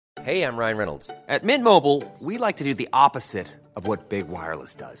Hey, I'm Ryan Reynolds. At Mint Mobile, we like to do the opposite of what Big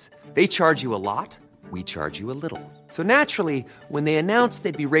Wireless does. They charge you a lot, we charge you a little. So naturally, when they announced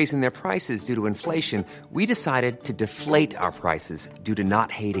they'd be raising their prices due to inflation, we decided to deflate our prices due to not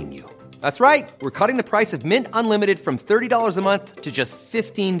hating you. That's right. We're cutting the price of Mint Unlimited from $30 a month to just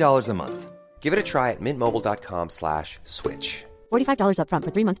 $15 a month. Give it a try at mintmobile.com/switch. $45 up front for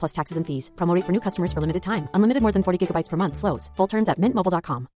 3 months plus taxes and fees. Promo rate for new customers for limited time. Unlimited more than 40 gigabytes per month. Slows full terms at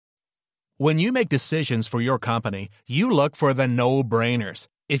mintmobile.com. When you make decisions for your company, you look for the no-brainers.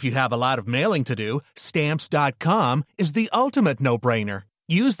 If you have a lot of mailing to do, Stamps.com is the ultimate no-brainer.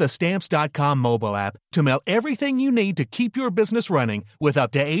 Use the Stamps.com mobile app to mail everything you need to keep your business running with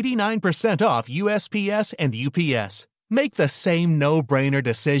up to 89% off USPS and UPS. Make the same no-brainer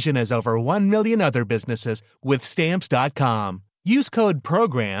decision as over 1 million other businesses with Stamps.com. Use code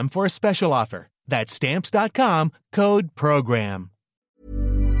PROGRAM for a special offer. That's Stamps.com, code PROGRAM.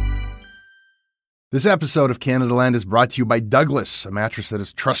 This episode of Canada Land is brought to you by Douglas, a mattress that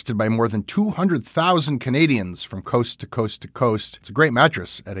is trusted by more than 200,000 Canadians from coast to coast to coast. It's a great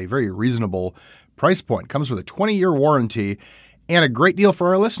mattress at a very reasonable price point. Comes with a 20-year warranty and a great deal for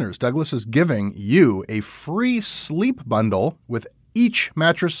our listeners. Douglas is giving you a free sleep bundle with each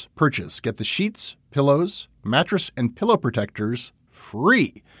mattress purchase. Get the sheets, pillows, mattress, and pillow protectors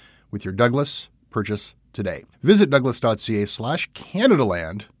free with your Douglas purchase today. Visit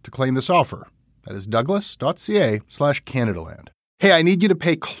douglas.ca/Canadaland to claim this offer. That is douglas.ca/Canadaland. Hey, I need you to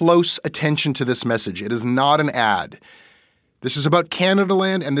pay close attention to this message. It is not an ad. This is about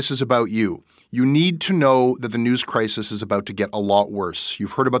Canadaland, and this is about you. You need to know that the news crisis is about to get a lot worse.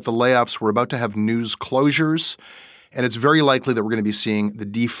 You've heard about the layoffs. We're about to have news closures, and it's very likely that we're going to be seeing the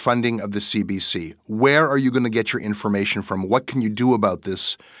defunding of the CBC. Where are you going to get your information from? What can you do about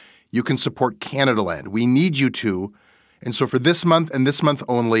this? You can support Canadaland. We need you to. And so for this month and this month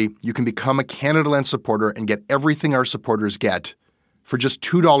only, you can become a Canadaland supporter and get everything our supporters get for just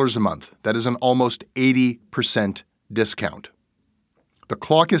 $2 a month. That is an almost 80% discount. The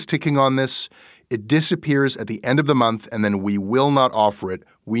clock is ticking on this. It disappears at the end of the month, and then we will not offer it.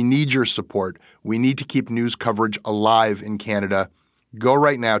 We need your support. We need to keep news coverage alive in Canada. Go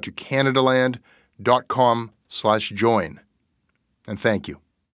right now to canadaland.com/join. And thank you.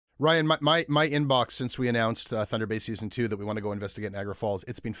 Ryan, my inbox since we announced Thunder Bay Season 2 that we want to go investigate Niagara Falls,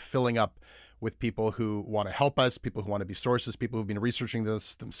 it's been filling up with people who want to help us, people who want to be sources, people who've been researching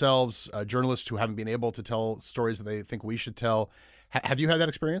this themselves, journalists who haven't been able to tell stories that they think we should tell. Have you had that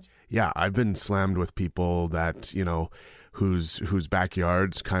experience? Yeah, I've been slammed with people that, whose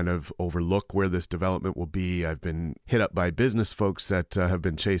backyards kind of overlook where this development will be. I've been hit up by business folks that have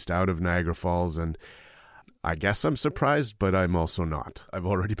been chased out of Niagara Falls, and I guess I'm surprised, but I'm also not. I've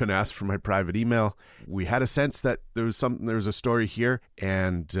already been asked for my private email. We had a sense that there was a story here,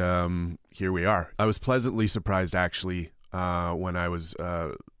 and here we are. I was pleasantly surprised, actually, when I was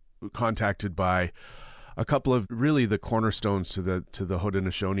contacted by a couple of really the cornerstones to the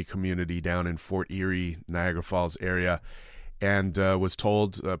Haudenosaunee community down in Fort Erie, Niagara Falls area, and was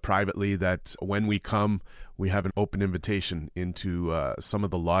told privately that when we come, we have an open invitation into some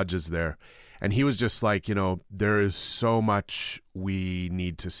of the lodges there. And he was just like, there is so much we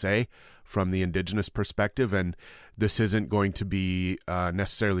need to say from the Indigenous perspective, and this isn't going to be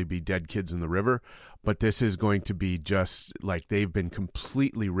necessarily be dead kids in the river, but this is going to be just like they've been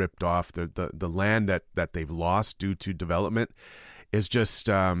completely ripped off. The land that they've lost due to development is just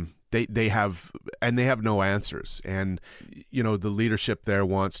they have no answers. And the leadership there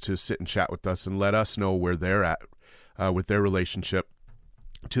wants to sit and chat with us and let us know where they're at with their relationship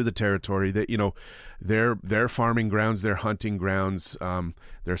to the territory, that their farming grounds, their hunting grounds,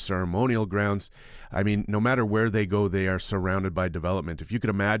 their ceremonial grounds. I mean, no matter where they go, they are surrounded by development. If you could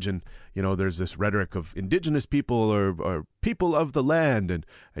imagine, there's this rhetoric of Indigenous people or people of the land, and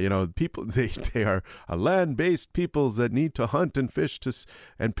people they are a land-based peoples that need to hunt and fish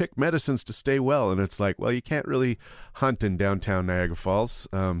and pick medicines to stay well. And it's like, well, you can't really hunt in downtown Niagara Falls.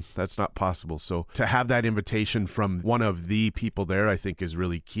 That's not possible. So to have that invitation from one of the people there, I think, is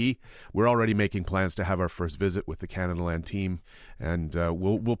really key. We're already making plans to have our first visit with the Canada Land team, and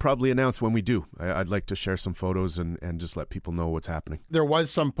we'll probably announce when we do. I'd like to share some photos and just let people know what's happening. There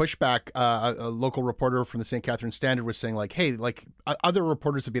was some pushback. A local reporter from the St. Catharines Standard was saying, like, hey, other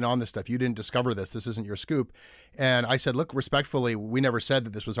reporters have been on this stuff. You didn't discover this. This isn't your scoop. And I said, look, respectfully, we never said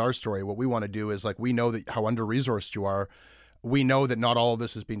that this was our story. What we want to do is, we know that how under-resourced you are. We know that not all of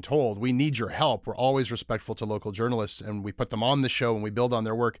this has been told. We need your help. We're always respectful to local journalists, and we put them on the show and we build on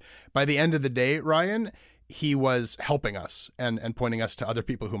their work. By the end of the day, Ryan, he was helping us and pointing us to other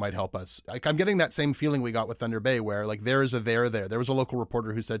people who might help us. Like, I'm getting that same feeling we got with Thunder Bay, where like there is a there. There was a local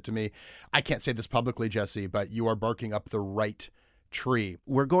reporter who said to me, I can't say this publicly, Jesse, but you are barking up the right tree.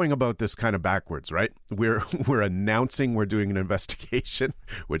 We're going about this kind of backwards, right? We're announcing we're doing an investigation,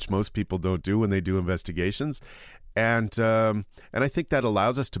 which most people don't do when they do investigations. And I think that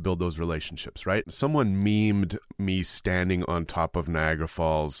allows us to build those relationships, right? Someone memed me standing on top of Niagara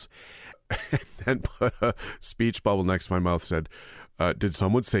Falls and put a speech bubble next to my mouth, said, did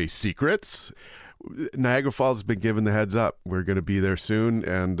someone say secrets? Niagara Falls has been given the heads up. We're going to be there soon,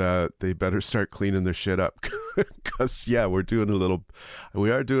 and they better start cleaning their shit up. Because, yeah, we are doing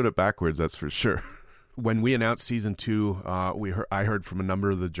it backwards, that's for sure. When we announced season 2, I heard from a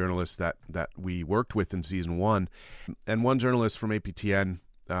number of the journalists that we worked with in season 1, and one journalist from APTN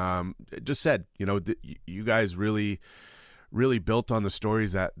just said, you guys really built on the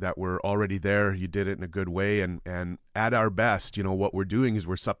stories that were already there. You did it in a good way, and at our best, what we're doing is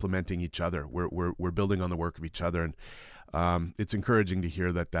we're supplementing each other. We're building on the work of each other, and it's encouraging to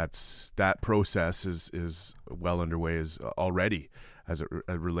hear that process is well underway already as it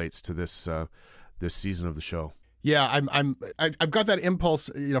relates to this season of the show. Yeah, I've got that impulse,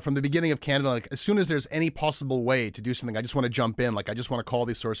 from the beginning of Canada. Like, as soon as there's any possible way to do something, I just want to jump in. Like, I just want to call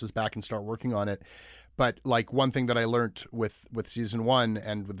these sources back and start working on it. But like, one thing that I learned with season 1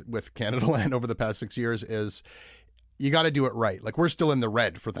 and with Canada Land over the past 6 years is you got to do it right. Like, we're still in the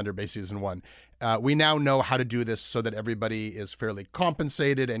red for Thunder Bay season 1. We now know how to do this so that everybody is fairly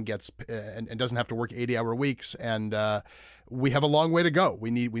compensated and gets and doesn't have to work 80-hour weeks. And we have a long way to go.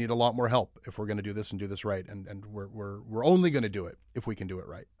 We need a lot more help if we're going to do this and do this right. And we're only going to do it if we can do it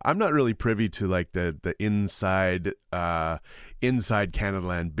right. I'm not really privy to like the inside Canada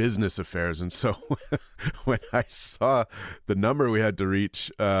Land business affairs, and so when I saw the number we had to reach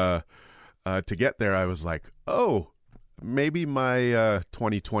to get there, I was like, oh, maybe my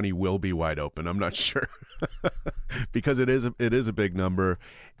 2020 will be wide open. I'm not sure because it is a big number,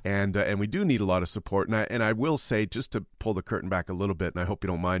 and we do need a lot of support. And I will say, just to pull the curtain back a little bit, and I hope you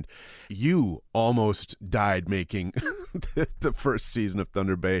don't mind, you almost died making the first season of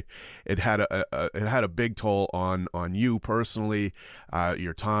Thunder Bay. It had a big toll on you personally,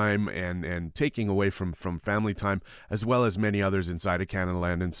 your time and taking away from family time, as well as many others inside of Canada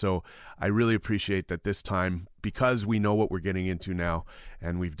Land. And so I really appreciate that this time, because we know what we're getting into now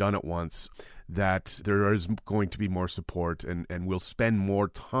and we've done it once, that there is going to be more support, and we'll spend more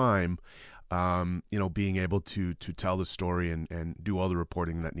time being able to tell the story and do all the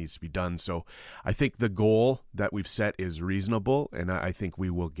reporting that needs to be done. So I think the goal that we've set is reasonable, and I think we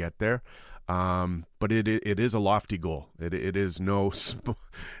will get there. But it is a lofty goal. It is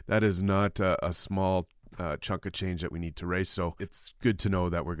that is not a small chunk of change that we need to raise. So it's good to know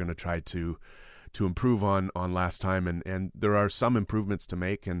that we're going to try to improve on last time, and there are some improvements to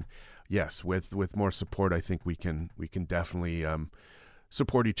make. And yes, with more support, I think we can definitely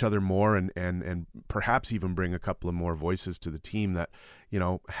support each other more, and perhaps even bring a couple of more voices to the team that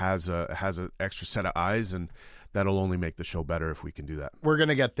has a extra set of eyes, and that'll only make the show better if we can do that. We're going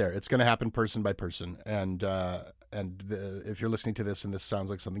to get there. It's going to happen person by person, and if you're listening to this and this sounds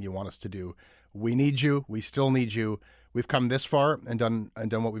like something you want us to do, we need you. We still need you. We've come this far and done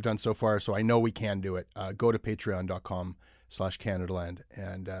what we've done so far, so I know we can do it. Go to patreon.com/CanadaLand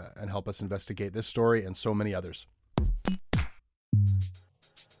and help us investigate this story and so many others.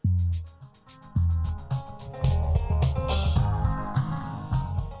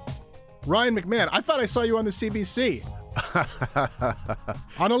 Ryan McMahon, I thought I saw you on the CBC.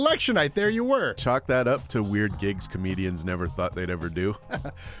 On election night, there you were. Chalk that up to weird gigs comedians never thought they'd ever do.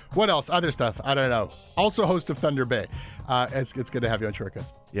 What else? Other stuff? I don't know. Also host of Thunder Bay. It's good to have you on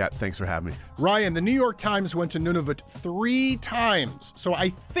Shortcuts. Yeah, thanks for having me. Ryan, the New York Times went to Nunavut 3 times, so I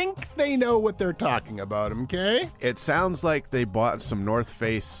think they know what they're talking about, okay? It sounds like they bought some North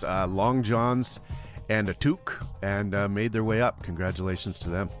Face long johns and a toque and made their way up. Congratulations to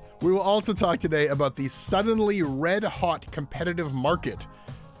them. We will also talk today about the suddenly red-hot competitive market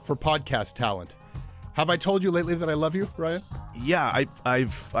for podcast talent. Have I told you lately that I love you, Ryan? Yeah,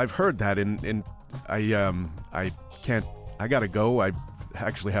 I've heard that, and I can't. I gotta go. I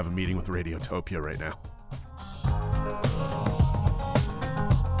actually have a meeting with Radiotopia right now.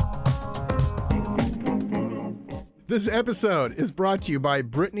 This episode is brought to you by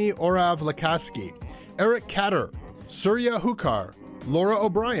Brittany Orav-Lakaski, Eric Katter, Surya Hukar, Laura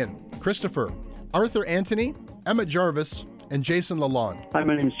O'Brien, Christopher, Arthur Anthony, Emma Jarvis, and Jason Lalonde. Hi,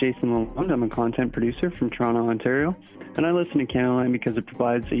 my name is Jason Lalonde. I'm a content producer from Toronto, Ontario, and I listen to Canadaland because it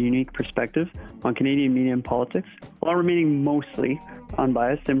provides a unique perspective on Canadian media and politics while remaining mostly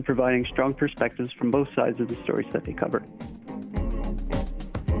unbiased and providing strong perspectives from both sides of the stories that they cover.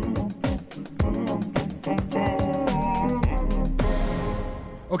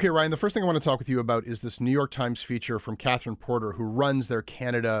 Okay, Ryan, the first thing I want to talk with you about is this New York Times feature from Catherine Porter, who runs their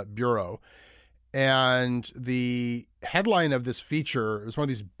Canada bureau. And the headline of this feature is one of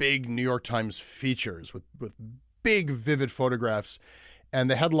these big New York Times features with big, vivid photographs. And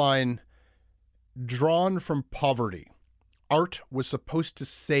the headline, "Drawn from Poverty, Art was supposed to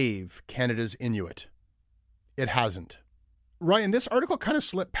save Canada's Inuit. It hasn't." Ryan, this article kind of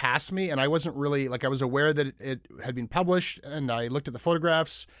slipped past me, and I wasn't really, I was aware that it had been published, and I looked at the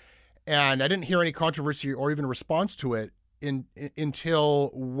photographs, and I didn't hear any controversy or even response to it until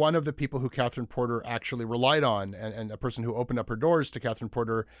one of the people who Catherine Porter actually relied on, and a person who opened up her doors to Catherine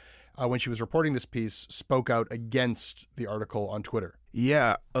Porter when she was reporting this piece, spoke out against the article on Twitter.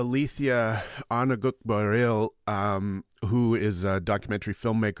 Yeah, Alethea Anaguk-Baril, who is a documentary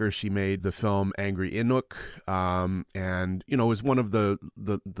filmmaker. She made the film Angry Inuk, and, is one of the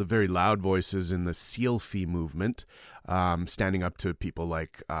very loud voices in the SEALFI movement, standing up to people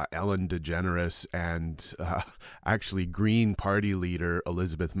like Ellen DeGeneres and actually Green Party leader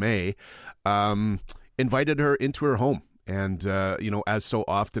Elizabeth May, invited her into her home. And, as so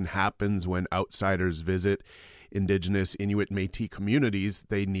often happens when outsiders visit Indigenous Inuit Métis communities,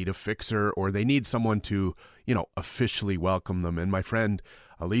 they need a fixer or they need someone to, officially welcome them. And my friend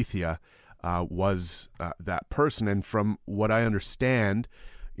Alethea was that person. And from what I understand,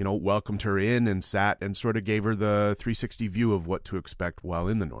 welcomed her in and sat and sort of gave her the 360 view of what to expect while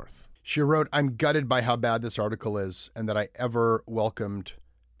in the North. She wrote, "I'm gutted by how bad this article is and that I ever welcomed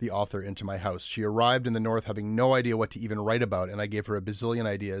the author into my house. She arrived in the North having no idea what to even write about, and I gave her a bazillion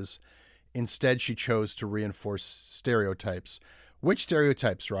ideas. Instead, she chose to reinforce stereotypes." Which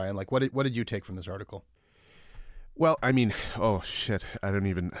stereotypes, Ryan? What did you take from this article? Well, I mean, oh shit,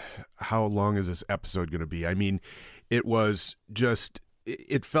 how long is this episode going to be? I mean, it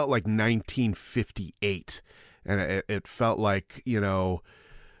felt like 1958, and it felt like,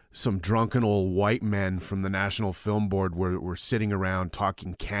 some drunken old white men from the National Film Board were sitting around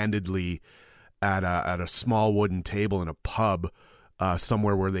talking candidly at a small wooden table in a pub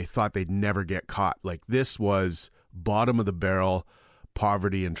somewhere where they thought they'd never get caught. Like, this was bottom of the barrel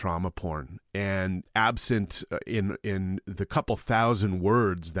poverty and trauma porn. And absent in the couple thousand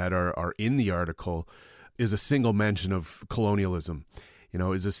words that are in the article is a single mention of colonialism.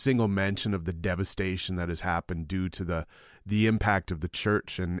 Is a single mention of the devastation that has happened due to the impact of the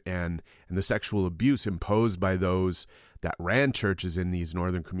church and the sexual abuse imposed by those that ran churches in these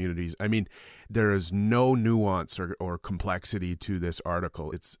northern communities. I mean, there is no nuance or complexity to this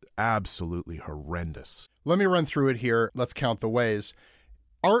article. It's absolutely horrendous. Let me run through it here. Let's count the ways.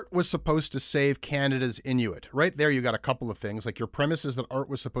 Art was supposed to save Canada's Inuit. Right there, you got a couple of things. Your premise is that art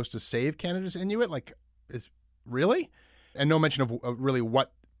was supposed to save Canada's Inuit. Really? And no mention of really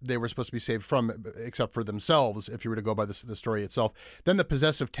what they were supposed to be saved from, except for themselves, if you were to go by the story itself. Then the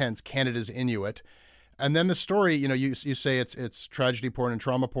possessive tense, Canada's Inuit. And then the story, you say it's tragedy porn and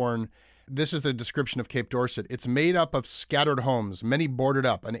trauma porn. This is the description of Cape Dorset. It's made up of scattered homes, many boarded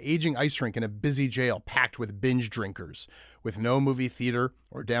up, an aging ice rink, and a busy jail packed with binge drinkers. With no movie theater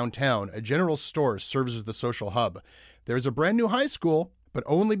or downtown, a general store serves as the social hub. There's a brand new high school, but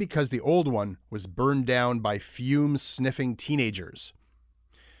only because the old one was burned down by fume-sniffing teenagers.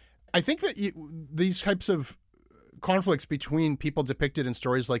 I think that these types of conflicts between people depicted in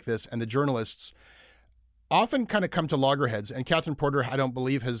stories like this and the journalists often kind of come to loggerheads. And Catherine Porter, I don't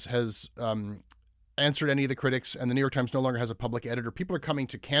believe, has answered any of the critics, and the New York Times no longer has a public editor. People are coming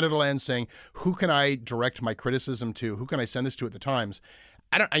to Canadaland saying, who can I direct my criticism to? Who can I send this to at the Times?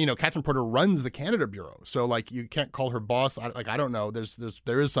 Catherine Porter runs the Canada Bureau. So you can't call her boss. I don't know.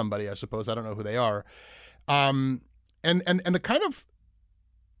 There is somebody, I suppose. I don't know who they are. And the kind of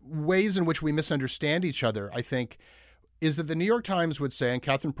ways in which we misunderstand each other, I think, is that the New York Times would say, and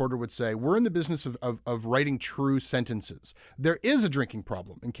Catherine Porter would say, we're in the business of writing true sentences. There is a drinking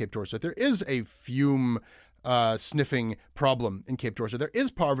problem in Cape Dorset. There is a fume sniffing problem in Cape Dorset. There is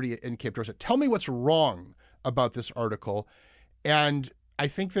poverty in Cape Dorset. Tell me what's wrong about this article. And I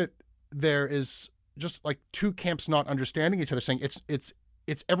think that there is just two camps not understanding each other, saying it's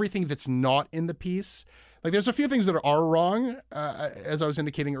everything that's not in the piece. There's a few things that are wrong, as I was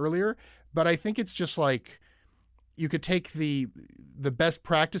indicating earlier, but I think it's just you could take the best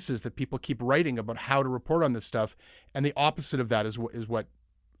practices that people keep writing about how to report on this stuff, and the opposite of that is what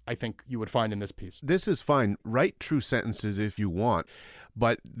I think you would find in this piece. This is fine. Write true sentences if you want,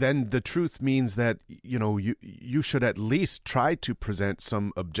 but then the truth means that, you know, you should at least try to present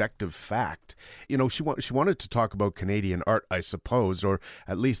some objective fact. You know, she wanted to talk about Canadian art, I suppose, or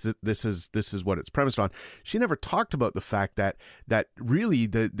at least this is what it's premised on. She never talked about the fact that really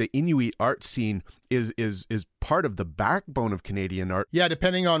the Inuit art scene is part of the backbone of Canadian art. Yeah,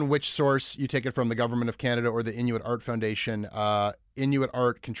 depending on which source you take it from, the Government of Canada or the Inuit Art Foundation, Inuit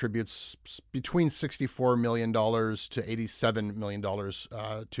art contributes between $64 million to $87 million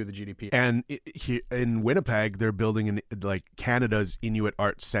to the GDP. And in Winnipeg, they're building Canada's Inuit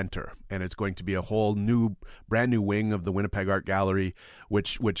Art Center, and it's going to be a whole brand new wing of the Winnipeg Art Gallery,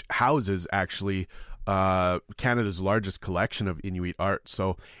 which houses actually Canada's largest collection of Inuit art.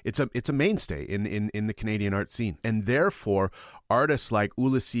 So it's a mainstay in the Canadian art scene, and therefore artists like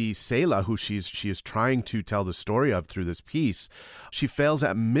Ulissi Sela, who she is trying to tell the story of through this piece, she fails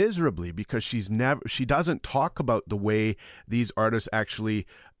at miserably because she doesn't talk about the way these artists actually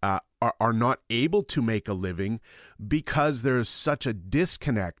are not able to make a living because there's such a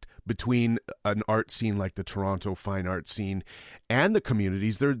disconnect between an art scene like the Toronto fine art scene and the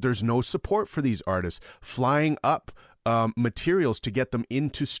communities. There's no support for these artists. Flying up materials to get them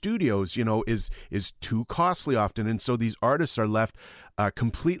into studios, you know, is too costly often, and so these artists are left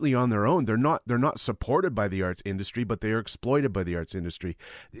completely on their own. They're not supported by the arts industry, but they are exploited by the arts industry.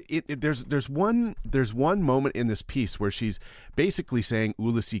 There's one moment in this piece where she's basically saying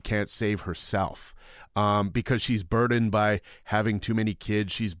Ulissi can't save herself because she's burdened by having too many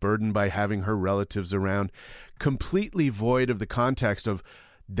kids. She's burdened by having her relatives around, completely void of the context of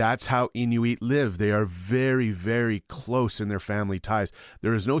that's how Inuit live. They are very, very close in their family ties.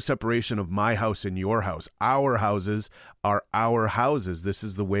 There is no separation of my house and your house. Our houses are our houses. This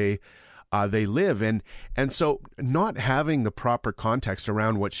is the way they live. And so not having the proper context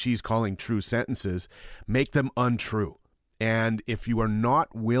around what she's calling true sentences make them untrue. And if you are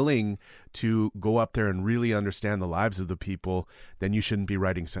not willing to go up there and really understand the lives of the people, then you shouldn't be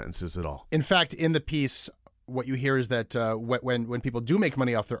writing sentences at all. In fact, in the piece, what you hear is that when people do make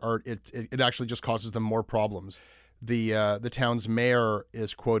money off their art, it actually just causes them more problems. The town's mayor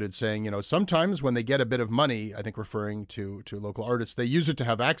is quoted saying, you know, sometimes when they get a bit of money, I think referring to local artists, they use it to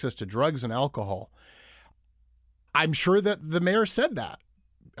have access to drugs and alcohol. I'm sure that the mayor said that.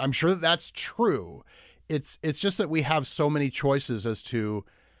 I'm sure that that's true. It's just that we have so many choices as to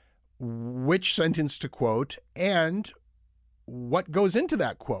which sentence to quote and what goes into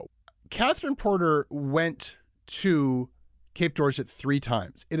that quote. Catherine Porter went to Cape Dorset 3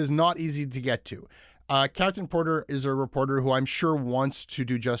 times. It is not easy to get to. Catherine Porter is a reporter who I'm sure wants to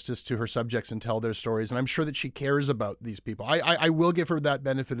do justice to her subjects and tell their stories, and I'm sure that she cares about these people. I will give her that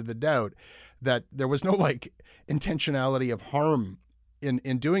benefit of the doubt that there was no intentionality of harm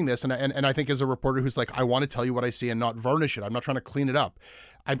in doing this, and I think as a reporter who's like, I want to tell you what I see and not varnish it. I'm not trying to clean it up.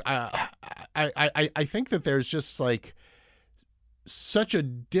 I think that there's just such a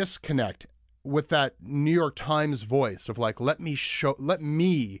disconnect with that New York Times voice of let me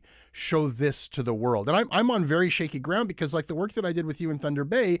show this to the world. And I'm on very shaky ground because the work that I did with you in Thunder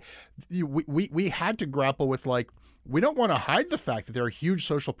Bay, we had to grapple with we don't want to hide the fact that there are huge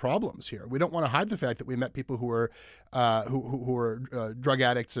social problems here. We don't want to hide the fact that we met people who were drug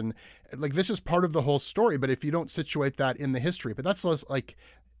addicts, and this is part of the whole story. But if you don't situate that in the history, but that's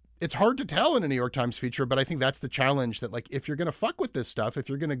it's hard to tell in a New York Times feature, but I think that's the challenge that if you're going to fuck with this stuff, if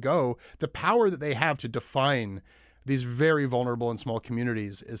you're going to go, the power that they have to define these very vulnerable and small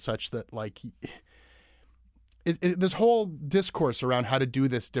communities is such that this whole discourse around how to do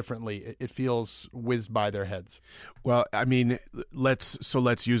this differently, it feels whizzed by their heads. Well, I mean, let's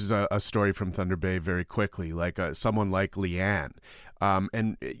use a story from Thunder Bay very quickly, someone like Leanne.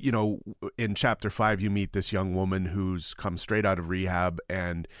 And, you know, in chapter 5, you meet this young woman who's come straight out of rehab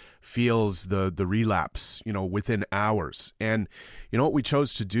and feels the relapse, you know, within hours. And you know what we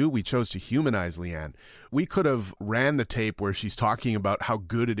chose to do? We chose to humanize Leanne. We could have ran the tape where she's talking about how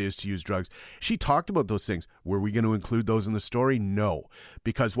good it is to use drugs. She talked about those things. Were we going to include those in the story? No,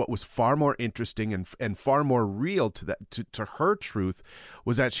 because what was far more interesting and far more real to her truth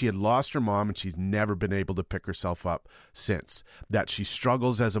was that she had lost her mom and she's never been able to pick herself up since. That she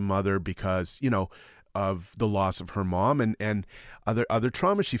struggles as a mother because, you know, of the loss of her mom and other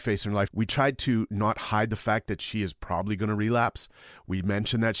traumas she faced in her life. We tried to not hide the fact that she is probably going to relapse. We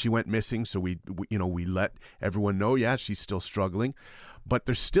mentioned that she went missing, so we let everyone know, yeah, she's still struggling. But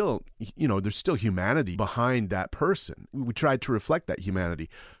there's still humanity behind that person. We tried to reflect that humanity.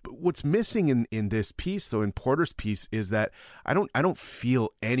 But what's missing in this piece, though, in Porter's piece, is that I don't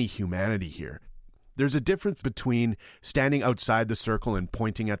feel any humanity here. There's a difference between standing outside the circle and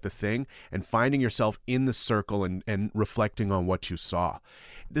pointing at the thing and finding yourself in the circle and reflecting on what you saw.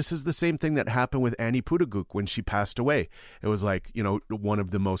 This is the same thing that happened with Annie Putaguk when she passed away. It was like, one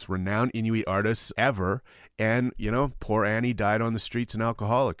of the most renowned Inuit artists ever. And, poor Annie died on the streets an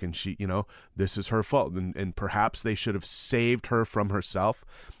alcoholic. And she, this is her fault. And perhaps they should have saved her from herself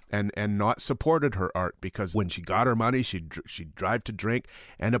and not supported her art, because when she got her money, she'd drive to drink,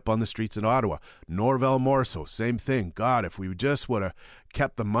 end up on the streets in Ottawa. Norval Morrisseau, same thing. God, if we just would have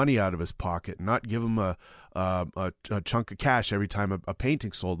kept the money out of his pocket and not give him a chunk of cash every time a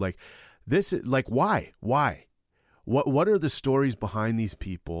painting sold. Like this, why? What are the stories behind these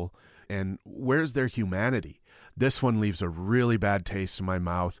people, and where's their humanity? This one leaves a really bad taste in my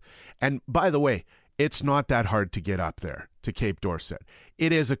mouth. And by the way, it's not that hard to get up there to Cape Dorset.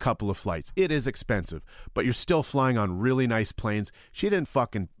 It is a couple of flights. It is expensive, but you're still flying on really nice planes. She didn't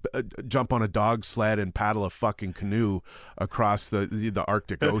fucking jump on a dog sled and paddle a fucking canoe across the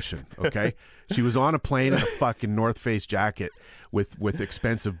Arctic Ocean, okay? She was on a plane in a fucking North Face jacket with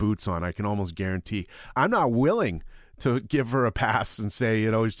expensive boots on, I can almost guarantee. I'm not willing to give her a pass and say,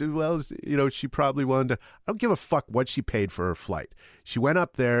 she probably wanted to. I don't give a fuck what she paid for her flight. She went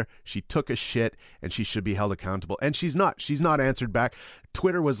up there, she took a shit, and she should be held accountable. And she's not. She's not answered back.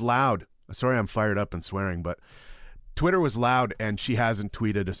 Twitter was loud. Sorry, I'm fired up and swearing, but Twitter was loud, and she hasn't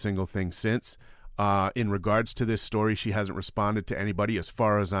tweeted a single thing since. In regards to this story, she hasn't responded to anybody as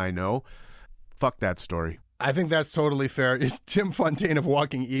far as I know. Fuck that story. I think that's totally fair. Tim Fontaine of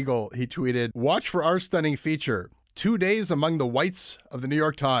Walking Eagle, he tweeted, "Watch for our stunning feature. 2 days among the whites of the New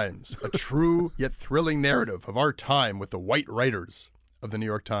York Times, a true yet thrilling narrative of our time with the white writers of the New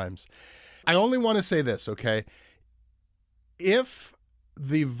York Times." I only want to say this, okay? If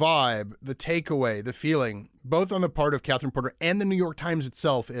the vibe, the takeaway, the feeling, both on the part of Catherine Porter and the New York Times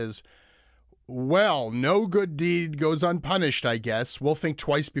itself is, well, no good deed goes unpunished, I guess. We'll think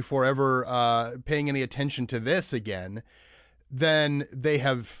twice before ever paying any attention to this again, then they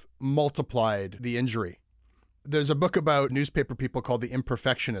have multiplied the injury. There's a book about newspaper people called The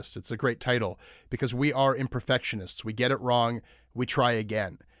Imperfectionists. It's a great title because we are imperfectionists. We get it wrong. We try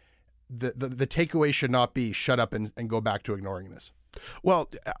again. The takeaway should not be shut up and go back to ignoring this.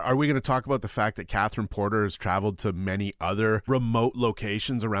 Well, are we going to talk about the fact that Catherine Porter has traveled to many other remote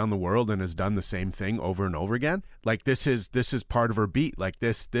locations around the world and has done the same thing over and over again? Like this is part of her beat. Like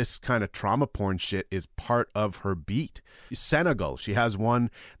this kind of trauma porn shit is part of her beat. Senegal, she has won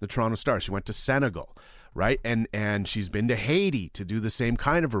the Toronto Star. She went to Senegal. Right. And she's been to Haiti to do the same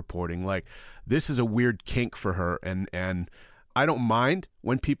kind of reporting. Like this is a weird kink for her. And I don't mind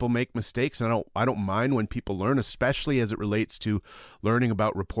when people make mistakes, and I don't mind when people learn, especially as it relates to learning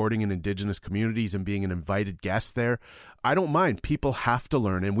about reporting in Indigenous communities and being an invited guest there. I don't mind. People have to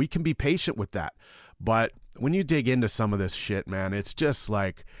learn, and we can be patient with that. But when you dig into some of this shit, man, it's just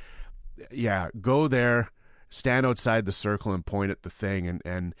like, yeah, go there, stand outside the circle and point at the thing.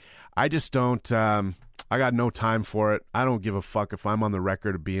 And I just don't, I got no time for it. I don't give a fuck if I'm on the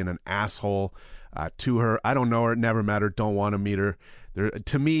record of being an asshole to her. I don't know her, never met her, don't want to meet her.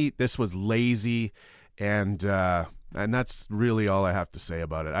 To me, this was lazy, and that's really all I have to say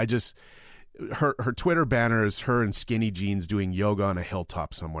about it. I just, her Twitter banner is her in skinny jeans doing yoga on a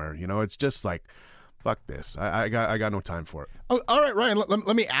hilltop somewhere. It's just like, fuck this. I got no time for it. Oh, all right, Ryan.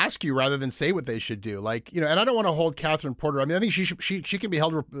 Let me ask you rather than say what they should do. Like, and I don't want to hold Catherine Porter. I mean, I think she can be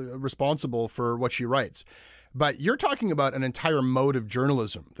held responsible for what she writes. But you're talking about an entire mode of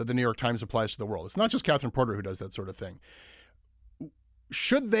journalism that the New York Times applies to the world. It's not just Catherine Porter who does that sort of thing.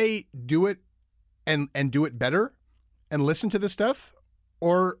 Should they do it and do it better and listen to this stuff,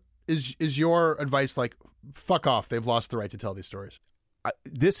 or is your advice like, fuck off? They've lost the right to tell these stories.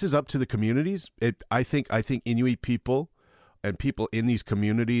 This is up to the communities. I think Inuit people and people in these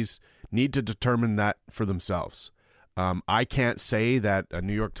communities need to determine that for themselves. I can't say that a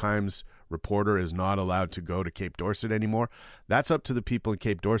New York Times reporter is not allowed to go to Cape Dorset anymore. That's up to the people in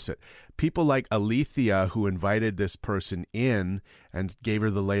Cape Dorset. People like Alethea, who invited this person in and gave her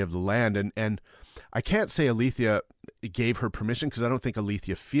the lay of the land. And I can't say Alethea gave her permission, because I don't think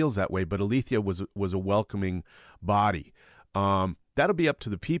Alethea feels that way, but Alethea was a welcoming body. That'll be up to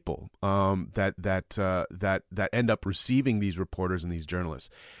the people that end up receiving these reporters and these journalists.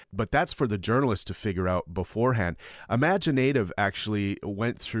 But that's for the journalists to figure out beforehand. Imaginative actually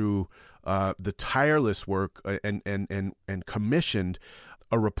went through the tireless work and commissioned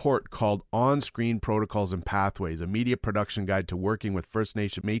a report called On-Screen Protocols and Pathways, a media production guide to working with First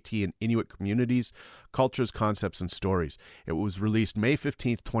Nation, Métis, and Inuit communities, cultures, concepts, and stories. It was released May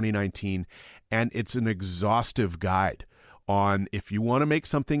 15th, 2019, and it's an exhaustive guide on if you want to make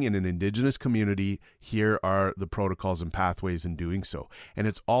something in an Indigenous community, here are the protocols and pathways in doing so. And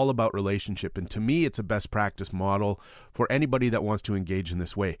it's all about relationship. And to me, it's a best practice model for anybody that wants to engage in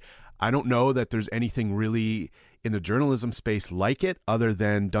this way. I don't know that there's anything really in the journalism space like it, other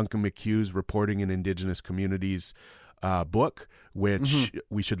than Duncan McHugh's Reporting in Indigenous Communities book, which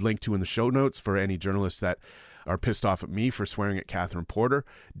we should link to in the show notes for any journalists that are pissed off at me for swearing at Catherine Porter.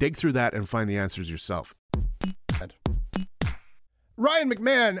 Dig through that and find the answers yourself. Ryan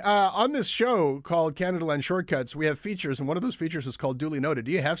McMahon, on this show called Canadaland Shortcuts, we have features, and one of those features is called Duly Noted.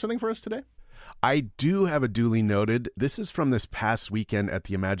 Do you have something for us today? I do have a duly noted. This is from this past weekend at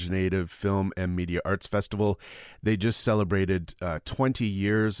the Imaginative Film and Media Arts Festival. They just celebrated 20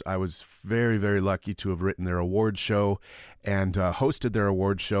 years. I was very, very lucky to have written their award show and hosted their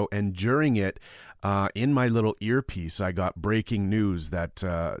award show. And during it, in my little earpiece, I got breaking news that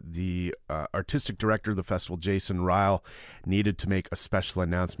the artistic director of the festival, Jason Ryle, needed to make a special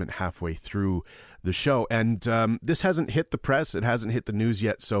announcement halfway through the show. And this hasn't hit the press. It hasn't hit the news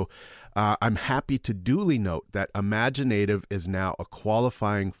yet. So I'm happy to duly note that Imaginative is now a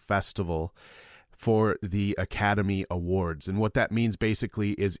qualifying festival for the Academy Awards. And what that means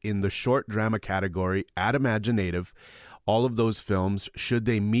basically is in the short drama category at Imaginative, all of those films, should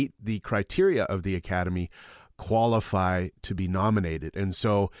they meet the criteria of the Academy, qualify to be nominated. And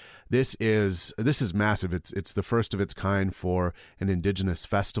so this is massive. It's the first of its kind for an Indigenous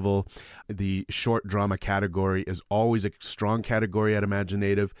festival. The short drama category is always a strong category at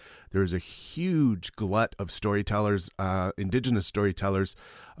Imaginative. There's a huge glut of storytellers, Indigenous storytellers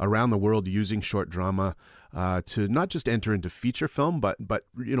around the world using short drama to not just enter into feature film, but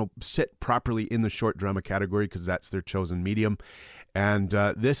sit properly in the short drama category because that's their chosen medium. And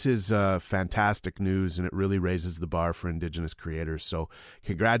this is fantastic news, and it really raises the bar for Indigenous creators. So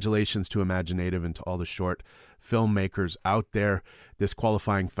congratulations to Imaginative and to all the short filmmakers out there. This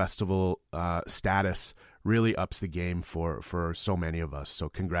qualifying festival status really ups the game for so many of us. So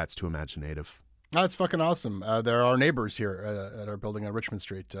congrats to Imaginative. Oh, that's fucking awesome. They're our neighbors here at our building on Richmond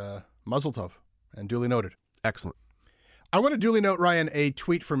Street. Mazel tov, and duly noted. Excellent. I want to duly note, Ryan, a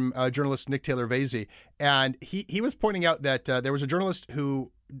tweet from journalist Nick Taylor-Vasey, and he was pointing out that there was a journalist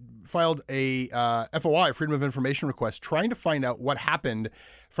who filed a FOI, Freedom of Information request, trying to find out what happened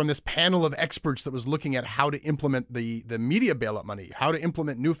from this panel of experts that was looking at how to implement the media bailout money, how to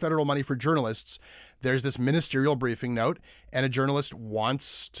implement new federal money for journalists. There's this ministerial briefing note, and a journalist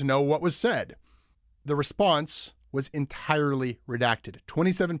wants to know what was said. The response was entirely redacted,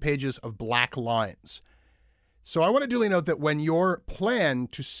 27 pages of black lines. So I want to duly note that when your plan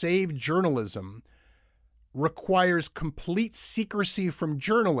to save journalism requires complete secrecy from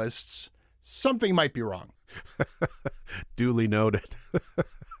journalists, something might be wrong. Duly noted.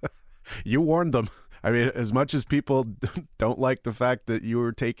 You warned them. I mean, as much as people don't like the fact that you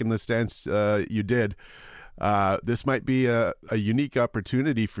were taking the stance you did, this might be a unique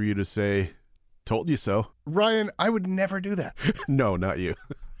opportunity for you to say, told you so. Ryan, I would never do that. No, not you.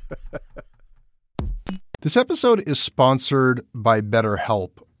 This episode is sponsored by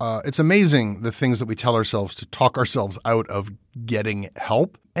BetterHelp. It's amazing the things that we tell ourselves to talk ourselves out of getting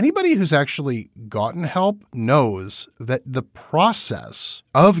help. Anybody who's actually gotten help knows that the process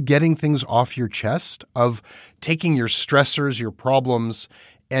of getting things off your chest, of taking your stressors, your problems,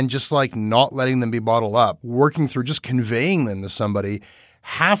 and just like not letting them be bottled up, working through just conveying them to somebody,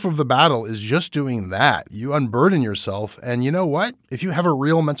 half of the battle is just doing that. You unburden yourself, and you know what? If you have a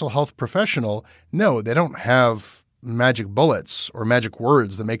real mental health professional, no, they don't have magic bullets or magic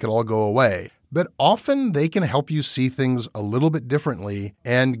words that make it all go away. But often they can help you see things a little bit differently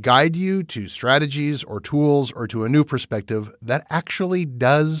and guide you to strategies or tools or to a new perspective that actually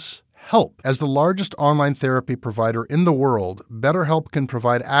does help. As the largest online therapy provider in the world, BetterHelp can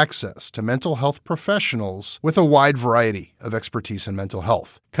provide access to mental health professionals with a wide variety of expertise in mental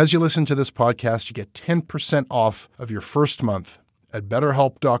health. Because you listen to this podcast, you get 10% off of your first month at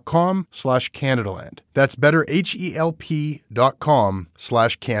betterhelp.com/Canadaland. That's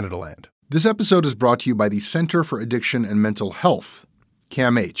betterhelp.com/Canadaland. This episode is brought to you by the Center for Addiction and Mental Health,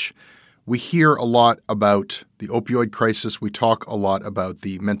 CAMH. We hear a lot about the opioid crisis. We talk a lot about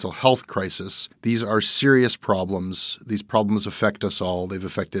the mental health crisis. These are serious problems. These problems affect us all. They've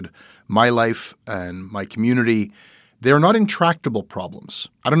affected my life and my community. They're not intractable problems.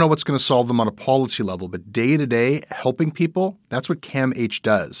 I don't know what's going to solve them on a policy level, but day to day, helping people, that's what CAMH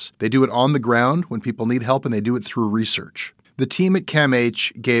does. They do it on the ground when people need help, and they do it through research. The team at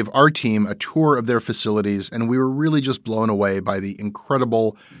CAMH gave our team a tour of their facilities, and we were really just blown away by the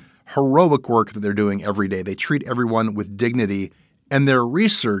incredible heroic work that they're doing every day. They treat everyone with dignity And their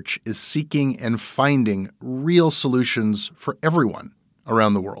research is seeking and finding real solutions for everyone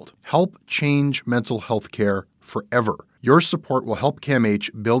around the world. Help change mental health care forever. Your support will help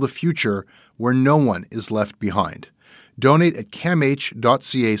CAMH build a future where no one is left behind. Donate at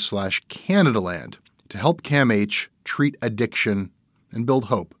camh.ca/Canadaland to help CAMH treat addiction and build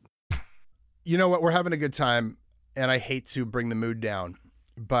hope. You know what? We're having a good time, and I hate to bring the mood down,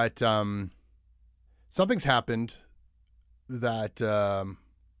 but something's happened that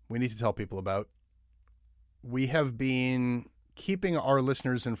we need to tell people about. We have been keeping our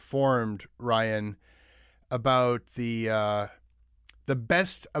listeners informed, Ryan, about the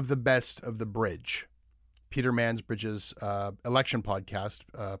best of the Bridge, Peter Mansbridge's election podcast,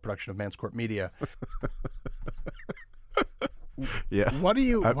 production of Manscorp Media. Yeah. Why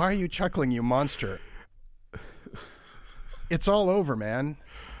are you chuckling, you monster? It's all over, man.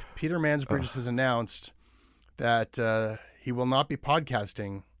 Peter Mansbridge has announced that he will not be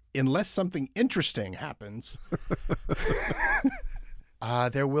podcasting unless something interesting happens.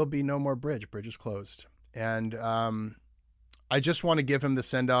 There will be no more Bridge. Bridge is closed. And I just want to give him the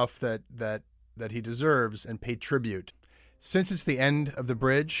send-off that he deserves and pay tribute. Since it's the end of the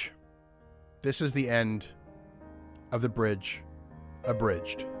Bridge, this is the end of the Bridge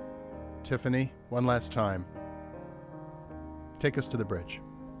Abridged. Tiffany, one last time. Take us to the Bridge.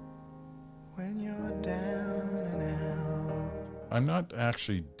 When you're down and out. I'm not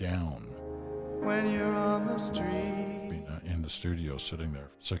actually down. When you're on the street. Being in the studio, sitting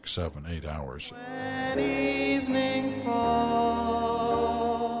there 6, 7, 8 hours. When evening falls.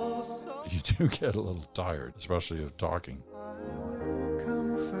 You do get a little tired, especially of talking. I will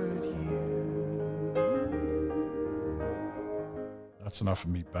comfort you. That's enough of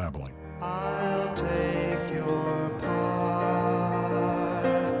me babbling. I'll take your part.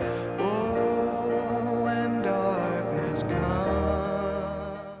 Oh, when darkness comes.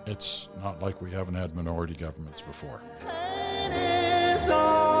 It's not like we haven't had minority governments before. Pain is all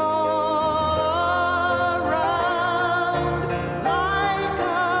around, like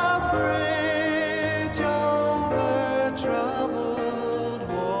a bridge over troubled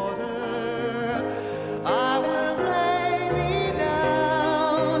water. I will lay me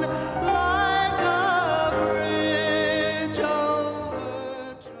down like a bridge over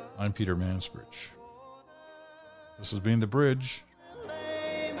troubled. I'm Peter Mansbridge. This has been The Bridge.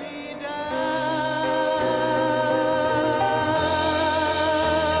 Lay me down.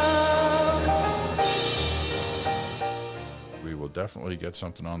 We will definitely get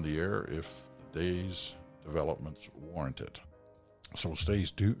something on the air if the day's developments warrant it. So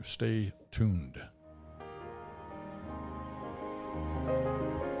stay tuned.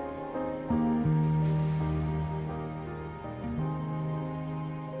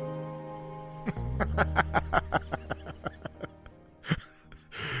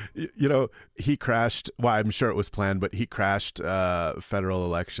 You know, he crashed. Well, I'm sure it was planned, but he crashed federal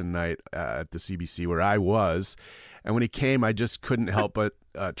election night at the CBC where I was. And when he came, I just couldn't help but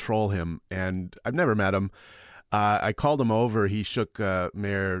troll him. And I've never met him. I called him over. He shook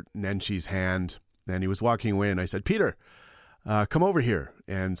Mayor Nenshie's hand, and he was walking away. And I said, "Peter, come over here."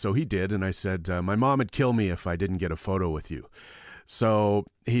 And so he did. And I said, "My mom would kill me if I didn't get a photo with you." So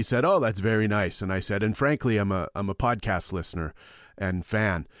he said, "Oh, that's very nice." And I said, "And frankly, I'm a podcast listener and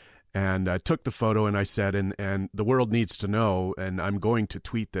fan." And I took the photo and I said, and the world needs to know, and I'm going to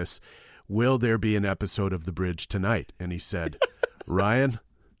tweet this, will there be an episode of The Bridge tonight? And he said, "Ryan,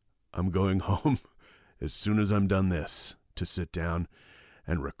 I'm going home as soon as I'm done this to sit down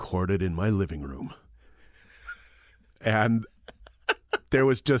and record it in my living room." And there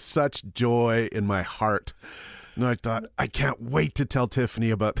was just such joy in my heart. And I thought, I can't wait to tell Tiffany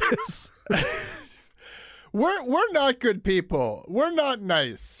about this. We're not good people. We're not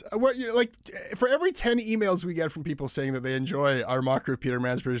nice. Like, for every 10 emails we get from people saying that they enjoy our mockery of Peter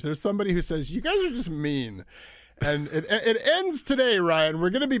Mansbridge, there's somebody who says, "You guys are just mean." And it ends today, Ryan.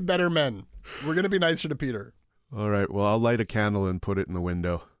 We're going to be better men. We're going to be nicer to Peter. All right. Well, I'll light a candle and put it in the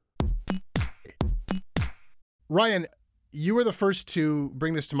window. Ryan, you were the first to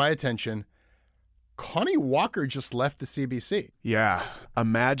bring this to my attention. Connie Walker just left the CBC. Yeah.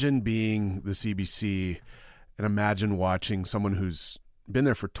 Imagine being the CBC and imagine watching someone who's been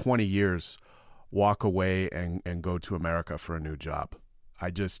there for 20 years walk away and go to America for a new job. I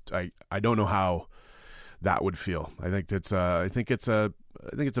don't know how that would feel. I think it's a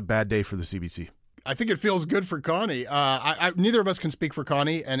bad day for the CBC. I think it feels good for Connie. Neither of us can speak for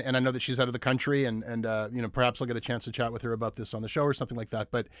Connie, and I know that she's out of the country, and perhaps I'll get a chance to chat with her about this on the show or something like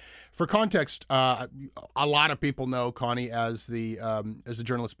that. But for context, a lot of people know Connie as the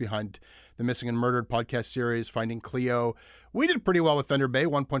journalist behind the Missing and Murdered podcast series, Finding Cleo. We did pretty well with Thunder Bay,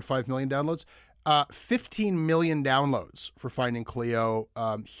 1.5 million downloads. 15 million downloads for Finding Cleo.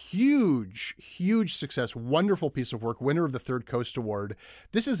 Huge success. Wonderful piece of work. Winner of the Third Coast Award.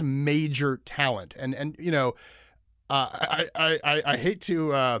 This is major talent. And I hate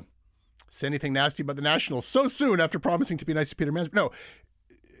to say anything nasty about the Nationals so soon after promising to be nice to Peter Mansbridge. No,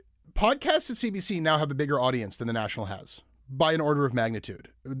 podcasts at CBC now have a bigger audience than the National has, by an order of magnitude.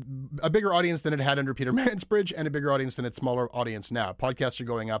 A bigger audience than it had under Peter Mansbridge, and a bigger audience than its smaller audience now. Podcasts are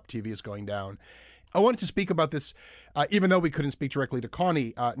going up, TV is going down. I wanted to speak about this, even though we couldn't speak directly to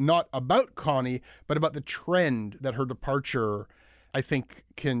Connie, not about Connie, but about the trend that her departure, I think,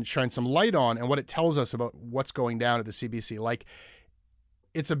 can shine some light on, and what it tells us about what's going down at the CBC. Like,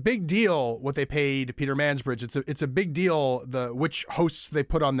 it's a big deal what they paid Peter Mansbridge. It's a big deal which hosts they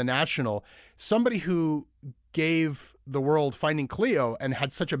put on the National. Somebody who gave the world Finding Cleo and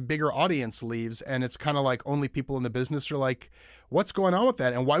had such a bigger audience leaves, and it's kind of like only people in the business are like, what's going on with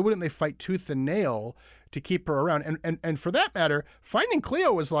that? And why wouldn't they fight tooth and nail to keep her around? And for that matter, Finding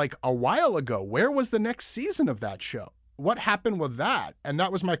Cleo was like a while ago. Where was the next season of that show? What happened with that? And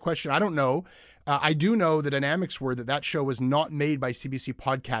that was my question. I don't know. I do know the dynamics were that show was not made by CBC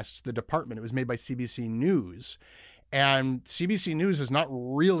Podcasts, the department. It was made by CBC News. And CBC News is not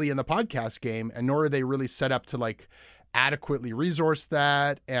really in the podcast game, and nor are they really set up to like adequately resource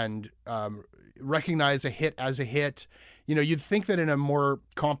that and recognize a hit as a hit. You know, you'd think that in a more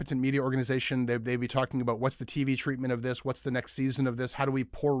competent media organization, they'd be talking about what's the TV treatment of this, what's the next season of this, how do we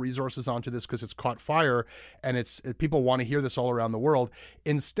pour resources onto this because it's caught fire and people want to hear this all around the world.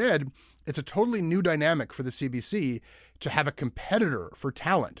 Instead, it's a totally new dynamic for the CBC to have a competitor for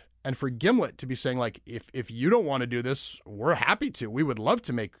talent. And for Gimlet to be saying, like, if you don't want to do this, we're happy to. We would love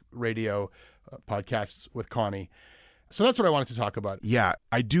to make radio podcasts with Connie. So that's what I wanted to talk about. Yeah,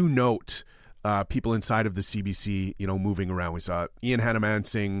 I do note people inside of the CBC, moving around. We saw Ian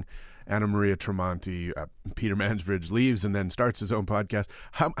Hannamansing, Anna Maria Tremonti, Peter Mansbridge leaves and then starts his own podcast.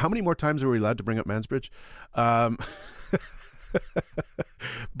 How many more times are we allowed to bring up Mansbridge?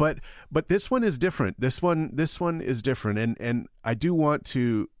 But this one is different. This one is different, and I do want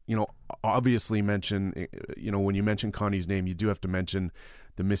to obviously mention when you mention Connie's name, you do have to mention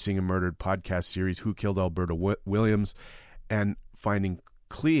the Missing and Murdered podcast series, Who Killed Alberta Williams, and Finding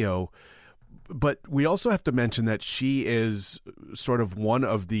Cleo. But we also have to mention that she is sort of one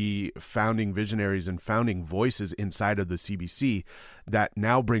of the founding visionaries and founding voices inside of the CBC that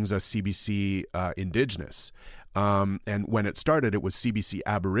now brings us CBC Indigenous. And when it started, it was CBC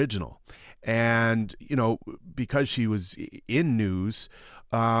Aboriginal. And, because she was in news,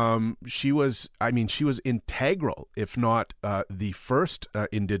 she was integral, if not the first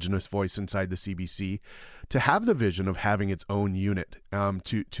Indigenous voice inside the CBC to have the vision of having its own unit,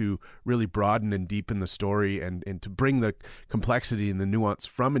 to really broaden and deepen the story and to bring the complexity and the nuance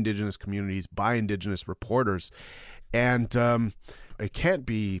from Indigenous communities by Indigenous reporters. And it can't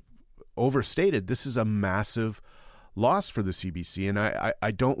be overstated. This is a massive loss for the CBC. And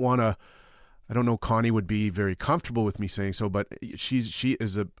I don't want to, I don't know, Connie would be very comfortable with me saying so, but she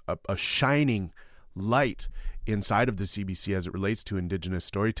is a shining light inside of the CBC as it relates to Indigenous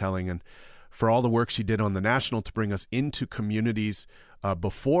storytelling. And for all the work she did on the National to bring us into communities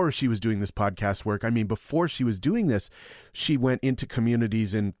before she was doing this podcast work. I mean, before she was doing this, she went into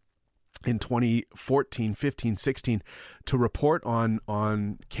communities in 2014, 15, 16 to report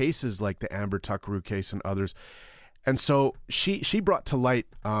on cases like the Amber Tuckaroo case and others. And so she brought to light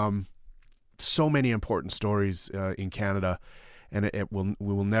so many important stories in Canada, and we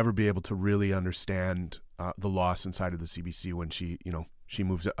will never be able to really understand the loss inside of the CBC when she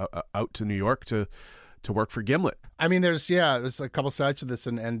moves out to New York to work for Gimlet. I mean, there's a couple sides to this,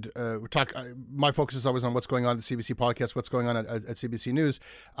 and we talk. My focus is always on what's going on at the CBC podcast, what's going on at CBC News.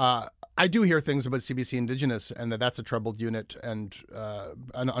 I do hear things about CBC Indigenous, and that's a troubled unit and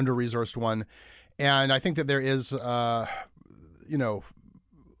an under-resourced one. And I think that there is,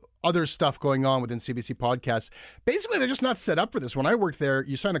 other stuff going on within CBC podcasts. Basically, they're just not set up for this. When I worked there,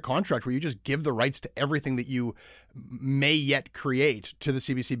 you sign a contract where you just give the rights to everything that you may yet create to the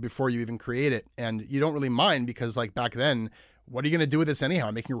CBC before you even create it. And you don't really mind because, like, back then, what are you going to do with this anyhow?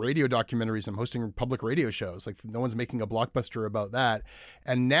 I'm making radio documentaries. I'm hosting public radio shows. Like, no one's making a blockbuster about that.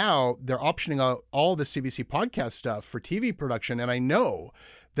 And now they're optioning out all the CBC podcast stuff for TV production. And I know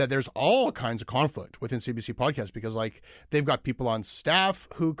that there's all kinds of conflict within CBC Podcasts because like they've got people on staff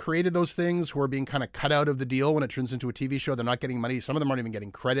who created those things who are being kind of cut out of the deal when it turns into a TV show. They're not getting money. Some of them aren't even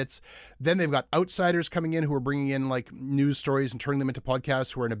getting credits. Then they've got outsiders coming in who are bringing in like news stories and turning them into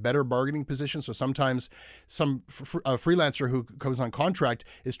podcasts who are in a better bargaining position. So sometimes some freelancer who goes on contract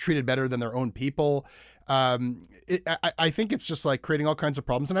is treated better than their own people. I think it's just like creating all kinds of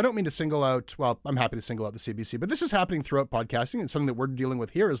problems. And I don't mean to single out, well, I'm happy to single out the CBC, but this is happening throughout podcasting. And something that we're dealing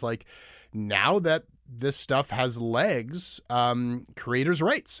with here is like, now that this stuff has legs, creators'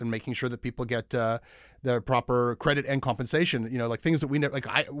 rights and making sure that people get the proper credit and compensation, you know, like things that we never, like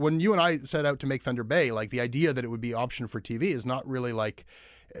when you and I set out to make Thunder Bay, like the idea that it would be option for TV is not really like,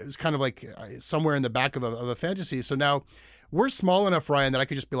 it was kind of like somewhere in the back of a fantasy. So now we're small enough, Ryan, that I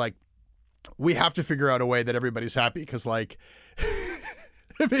could just be like, we have to figure out a way that everybody's happy because, like,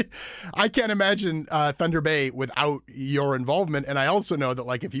 I can't imagine Thunder Bay without your involvement. And I also know that,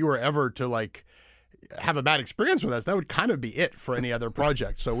 like, if you were ever to, like, have a bad experience with us, that would kind of be it for any other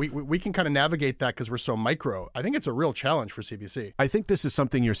project. So we can kind of navigate that because we're so micro. I think it's a real challenge for CBC. I think this is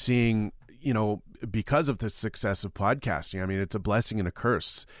something you're seeing, you know, because of the success of podcasting. I mean, it's a blessing and a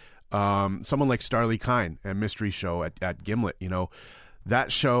curse. Someone like Starlee Kine and Mystery Show at Gimlet, you know,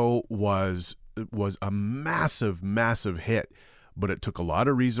 that show was a massive, massive hit, but it took a lot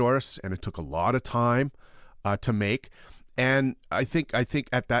of resource and it took a lot of time to make. And I think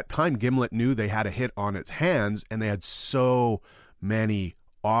at that time, Gimlet knew they had a hit on its hands, and they had so many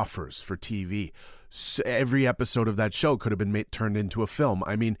offers for TV. So every episode of that show could have been turned into a film.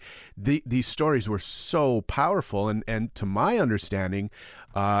 I mean, these stories were so powerful, and to my understanding,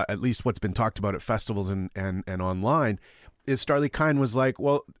 at least what's been talked about at festivals and online, is Starlee Kine was like,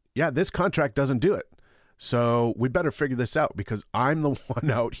 well, yeah, this contract doesn't do it. So we better figure this out because I'm the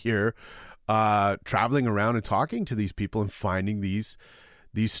one out here traveling around and talking to these people and finding these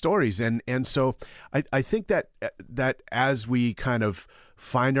stories. And so I think that as we kind of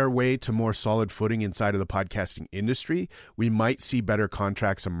find our way to more solid footing inside of the podcasting industry, we might see better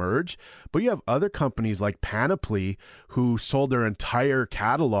contracts emerge. But you have other companies like Panoply who sold their entire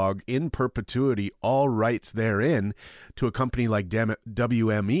catalog in perpetuity, all rights therein, to a company like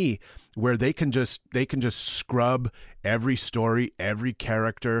WME, where they can just scrub every story, every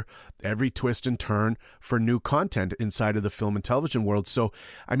character, every twist and turn for new content inside of the film and television world. So,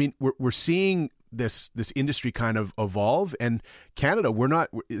 I mean, we're seeing this industry kind of evolve, and Canada,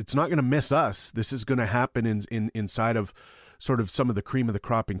 it's not going to miss us. This is going to happen inside of sort of some of the cream of the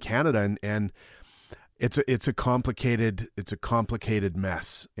crop in Canada, and it's a complicated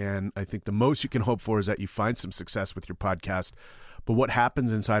mess. And I think the most you can hope for is that you find some success with your podcast. But what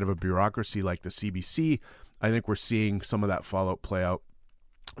happens inside of a bureaucracy like the CBC, I think we're seeing some of that fallout play out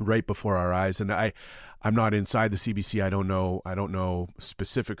right before our eyes. And I'm not inside the CBC. I don't know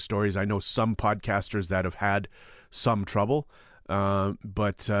specific stories. I know some podcasters that have had some trouble,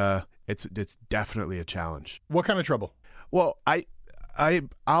 but it's definitely a challenge. What kind of trouble? Well,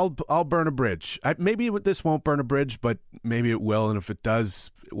 I'll burn a bridge. Maybe this won't burn a bridge, but maybe it will. And if it does,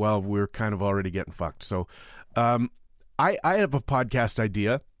 well, we're kind of already getting fucked. So, I have a podcast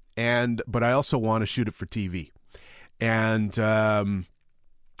idea, but I also want to shoot it for TV, and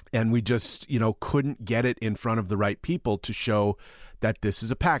we just, you know, couldn't get it in front of the right people to show that this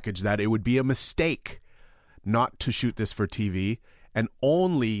is a package, that it would be a mistake not to shoot this for TV and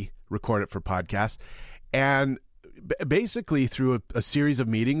only record it for podcasts. And basically through a series of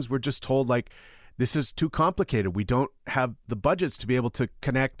meetings, we're just told, like, this is too complicated. We don't have the budgets to be able to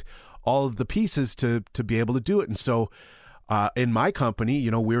connect all of the pieces to be able to do it. And so in my company,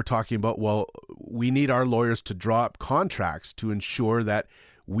 you know, we were talking about, well, we need our lawyers to draw up contracts to ensure that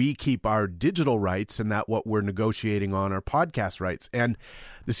we keep our digital rights and that what we're negotiating on our podcast rights. And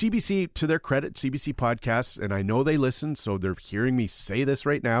the CBC, to their credit, CBC Podcasts, and I know they listen, so they're hearing me say this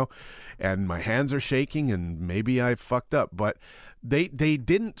right now, and my hands are shaking, and maybe I fucked up, but they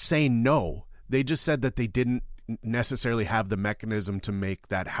didn't say no. They just said that they didn't necessarily have the mechanism to make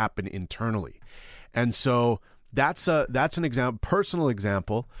that happen internally. And so that's an example, personal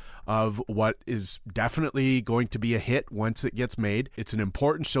example of what is definitely going to be a hit once it gets made. It's an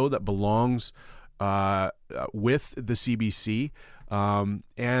important show that belongs with the CBC,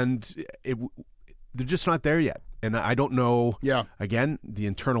 and they're just not there yet. And I don't know, again, the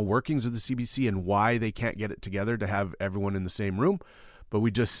internal workings of the CBC and why they can't get it together to have everyone in the same room. But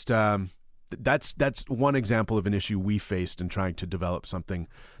we just that's one example of an issue we faced in trying to develop something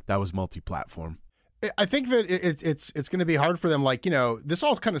that was multi-platform. I think that it's going to be hard for them. Like, this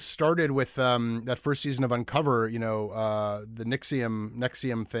all kind of started with that first season of Uncover, the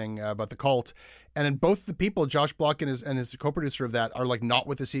NXIVM thing about the cult. And then both the people, Josh Block and his co-producer of that, are like not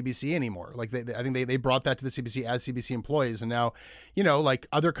with the CBC anymore. Like I think they brought that to the CBC as CBC employees. And now, like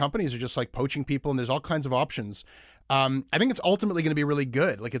other companies are just like poaching people, and there's all kinds of options. I think it's ultimately going to be really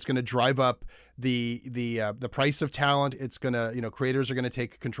good. Like, it's going to drive up the price of talent. It's going to, creators are going to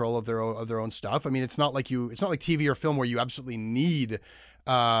take control of their own stuff. I mean, it's not like TV or film where you absolutely need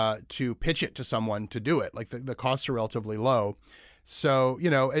to pitch it to someone to do it. Like the costs are relatively low. So,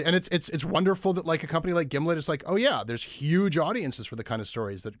 and it's wonderful that like a company like Gimlet is like, oh yeah, there's huge audiences for the kind of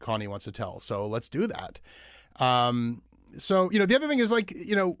stories that Connie wants to tell. So let's do that. So, the other thing is like,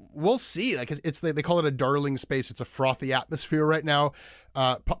 we'll see. Like they call it a darling space. It's a frothy atmosphere right now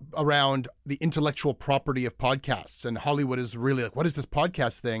around the intellectual property of podcasts. And Hollywood is really like, what is this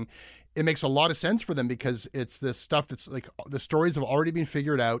podcast thing? It makes a lot of sense for them because it's this stuff that's like the stories have already been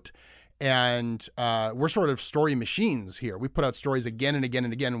figured out. And we're sort of story machines here. We put out stories again and again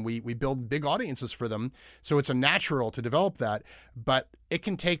and again. And we build big audiences for them. So it's a natural to develop that. But it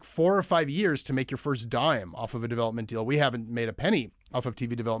can take 4 or 5 years to make your first dime off of a development deal. We haven't made a penny off of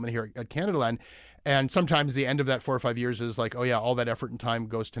TV development here at Canadaland. And sometimes the end of that 4 or 5 years is like, oh yeah, all that effort and time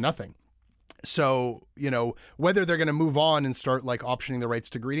goes to nothing. So, whether they're going to move on and start like optioning the rights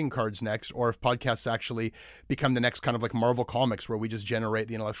to greeting cards next, or if podcasts actually become the next kind of like Marvel Comics where we just generate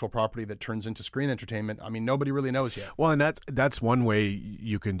the intellectual property that turns into screen entertainment. I mean, nobody really knows yet. Well, and that's one way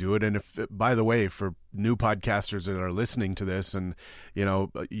you can do it. And if, by the way, for new podcasters that are listening to this and,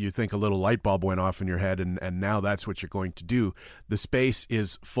 you think a little light bulb went off in your head and now that's what you're going to do, the space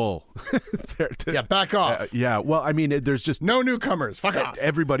is full. Yeah, back off. Yeah. Well, I mean, there's just no newcomers. Fuck off.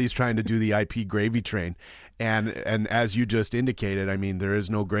 Everybody's trying to do the IP gravy train. And as you just indicated, I mean, there is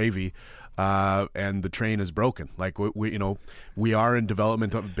no gravy. And the train is broken. Like we are in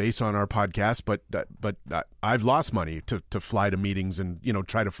development based on our podcast, but I've lost money to fly to meetings and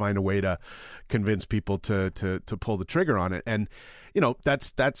try to find a way to convince people to pull the trigger on it. And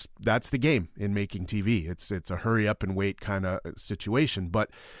that's the game in making TV. It's a hurry up and wait kind of situation. But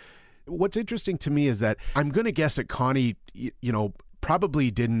what's interesting to me is that I'm going to guess that Connie, probably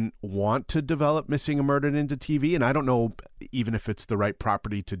didn't want to develop Missing and Murdered into TV, and I don't know even if it's the right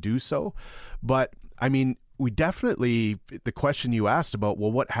property to do so. But I mean, we definitely, the question you asked about,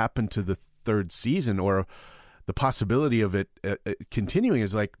 well, what happened to the third season or the possibility of it continuing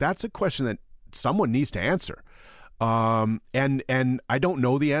is like, that's a question that someone needs to answer. And I don't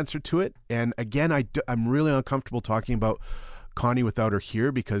know the answer to it. And again, I'm really uncomfortable talking about Connie without her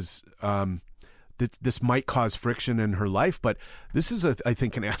here because this might cause friction in her life, but this is, I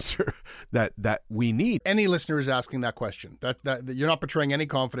think, an answer that we need. Any listener is asking that question. That you're not betraying any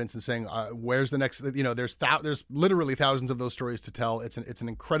confidence in saying, "Where's the next?" There's literally thousands of those stories to tell. It's an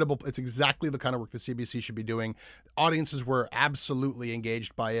incredible. It's exactly the kind of work the CBC should be doing. Audiences were absolutely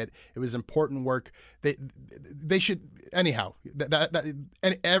engaged by it. It was important work. They should anyhow.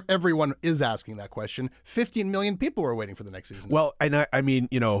 And everyone is asking that question. 15 million people are waiting for the next season. Well, and I mean,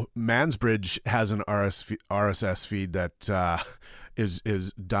 Mansbridge has an RSS feed that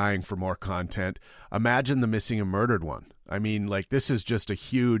is dying for more content. Imagine the Missing and Murdered one. I mean, like, this is just a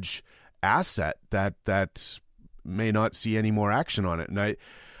huge asset that may not see any more action on it. And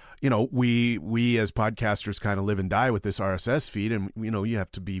we as podcasters kind of live and die with this RSS feed, and you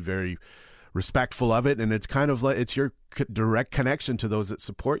have to be very respectful of it. And it's kind of like it's your direct connection to those that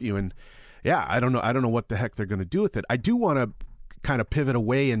support you. And yeah, I don't know what the heck they're going to do with it. I do want to kind of pivot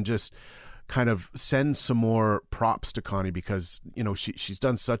away and just kind of send some more props to Connie because, she's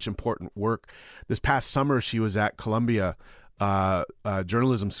done such important work. This past summer, she was at Columbia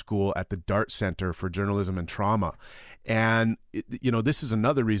Journalism School at the Dart Center for Journalism and Trauma. And, this is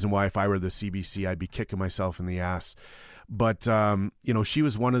another reason why if I were the CBC, I'd be kicking myself in the ass. But, she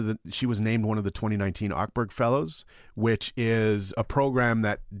was named one of the 2019 Ochberg Fellows, which is a program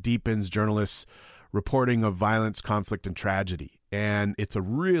that deepens journalists' reporting of violence, conflict, and tragedy. And it's a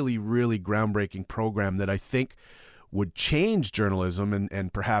really, really groundbreaking program that I think would change journalism.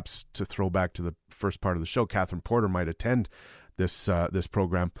 And perhaps, to throw back to the first part of the show, Catherine Porter might attend this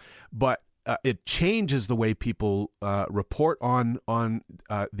program. But it changes the way people report on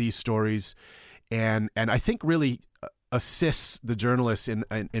these stories, and I think really assists the journalists in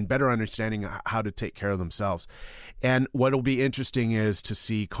better understanding how to take care of themselves. And what'll be interesting is to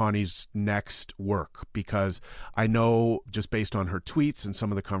see Connie's next work, because I know just based on her tweets and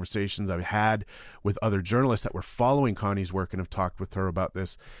some of the conversations I've had with other journalists that were following Connie's work and have talked with her about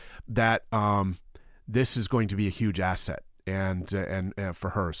this, that this is going to be a huge asset. and for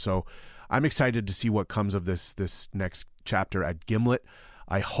her. So I'm excited to see what comes of this next chapter at Gimlet.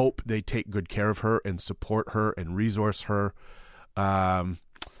 I hope they take good care of her and support her and resource her. And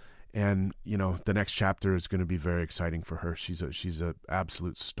the next chapter is going to be very exciting for her. She's a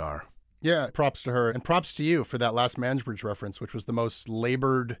absolute star. Yeah, props to her. And props to you for that last Mansbridge reference, which was the most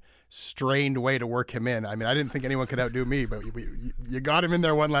labored, strained way to work him in. I mean, I didn't think anyone could outdo me, but you got him in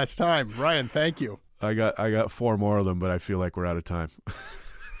there one last time. Ryan, thank you. I got 4 more of them, but I feel like we're out of time.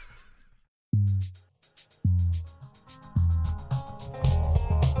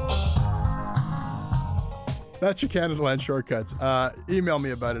 That's your Canadaland Shortcuts. Email me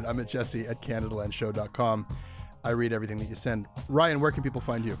about it. I'm at jesse@canadalandshow.com. I read everything that you send. Ryan, where can people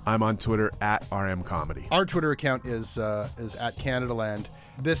find you? I'm on Twitter at RMComedy. Our Twitter account is at Canadaland.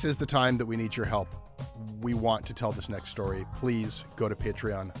 This is the time that we need your help. We want to tell this next story. Please go to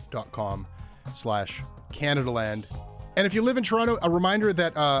patreon.com/Canadaland. And if you live in Toronto, a reminder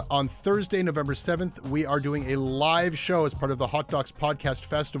that on Thursday, November 7th, we are doing a live show as part of the Hot Docs Podcast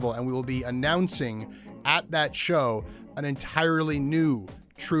Festival, and we will be announcing at that show an entirely new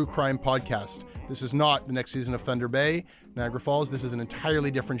true crime podcast. This is not the next season of Thunder Bay, Niagara Falls. This is an entirely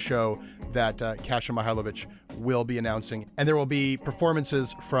different show that Kasia Mihailovic will be announcing. And there will be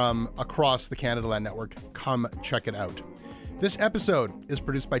performances from across the Canadaland network. Come check it out. This episode is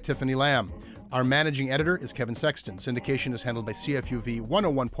produced by Tiffany Lamb. Our managing editor is Kevin Sexton. Syndication is handled by CFUV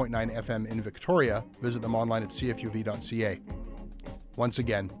 101.9 FM in Victoria. Visit them online at cfuv.ca. Once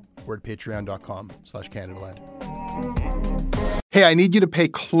again, we're at patreon.com/Canadaland. Hey, I need you to pay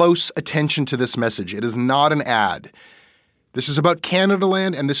close attention to this message. It is not an ad. This is about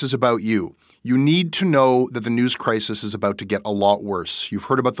Canadaland, and this is about you. You need to know that the news crisis is about to get a lot worse. You've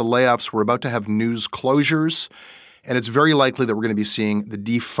heard about the layoffs. We're about to have news closures, and it's very likely that we're going to be seeing the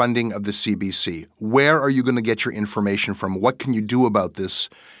defunding of the CBC. Where are you going to get your information from? What can you do about this?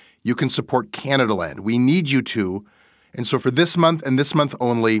 You can support Canadaland. We need you to. And so for this month and this month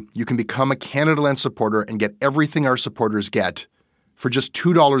only, you can become a Canadaland supporter and get everything our supporters get for just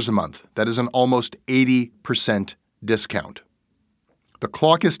 $2 a month. That is an almost 80% discount. The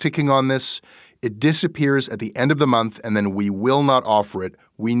clock is ticking on this. It disappears at the end of the month, and then we will not offer it.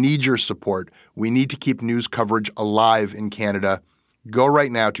 We need your support. We need to keep news coverage alive in Canada. Go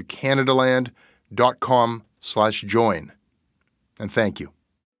right now to canadaland.com/join. And thank you.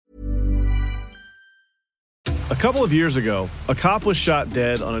 A couple of years ago, a cop was shot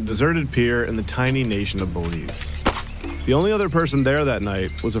dead on a deserted pier in the tiny nation of Belize. The only other person there that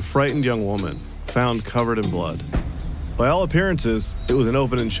night was a frightened young woman, found covered in blood. By all appearances, it was an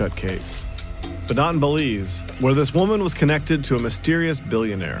open and shut case. But not in Belize, where this woman was connected to a mysterious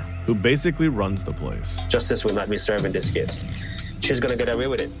billionaire who basically runs the place. Justice will not be served in this case. She's gonna get away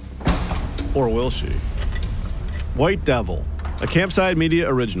with it. Or will she? White Devil, a Campside Media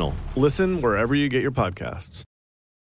original. Listen wherever you get your podcasts.